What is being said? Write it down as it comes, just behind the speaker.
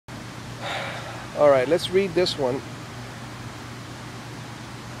All right, let's read this one.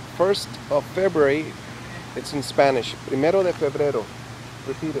 1st of February, it's in Spanish. Primero de febrero.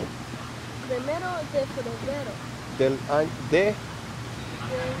 Repeat it. Primero de febrero Del año de de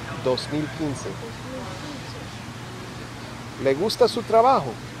 2015. 2015. ¿Le gusta su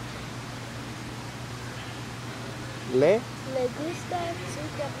trabajo? ¿Le? ¿Le gusta su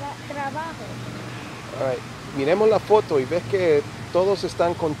trabajo? All right. Miremos la foto y ves que todos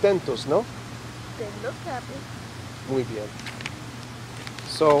están contentos, ¿no? They look happy. Muy bien.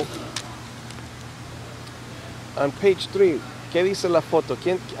 So, on page 3, ¿qué dice la foto? ¿A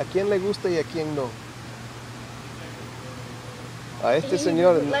quién le gusta y a quién no? A este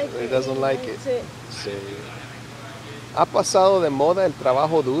señor, he doesn't like it. Sí. Sí. ¿Ha pasado de moda el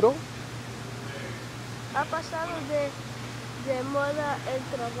trabajo duro? ¿Ha pasado de moda el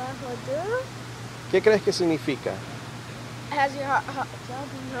trabajo duro? ¿Qué crees que significa? Has your job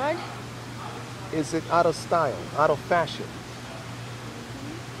been hard? Is it out of style, out of fashion?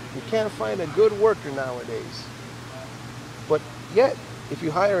 You can't find a good worker nowadays. But yet, if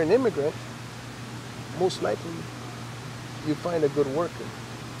you hire an immigrant, most likely you find a good worker.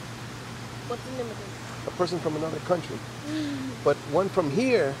 What's an immigrant? A person from another country. But one from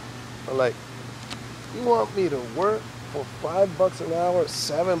here are like, you want me to work for $5 an hour,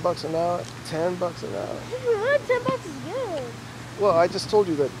 $7 an hour, $10 an hour? $10 is good. Well, I just told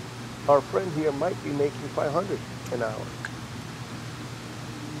you that our friend here might be making $500 an hour.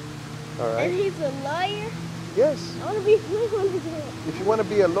 All And right? he's a lawyer? Yes. I want to be one of them. If you want to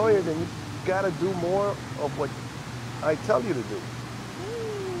be a lawyer, then you got to do more of what I tell you to do.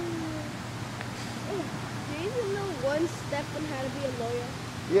 Oh, do you even know one step on how to be a lawyer?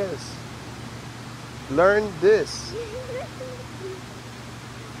 Yes. Learn this.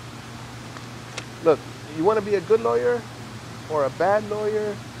 Look, you want to be a good lawyer or a bad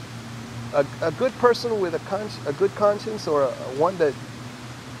lawyer? A good person with a good conscience, or one that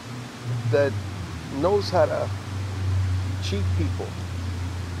knows how to cheat people?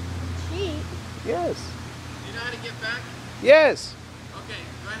 Cheat? Yes. You know how to get back? Yes. Okay,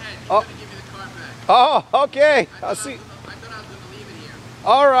 go ahead. He's Oh. going to give you the car back. Oh, okay. I'll see. I thought I was going to leave it here.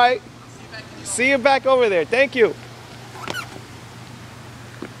 All right. I'll see you back in the See you back over there. Thank you.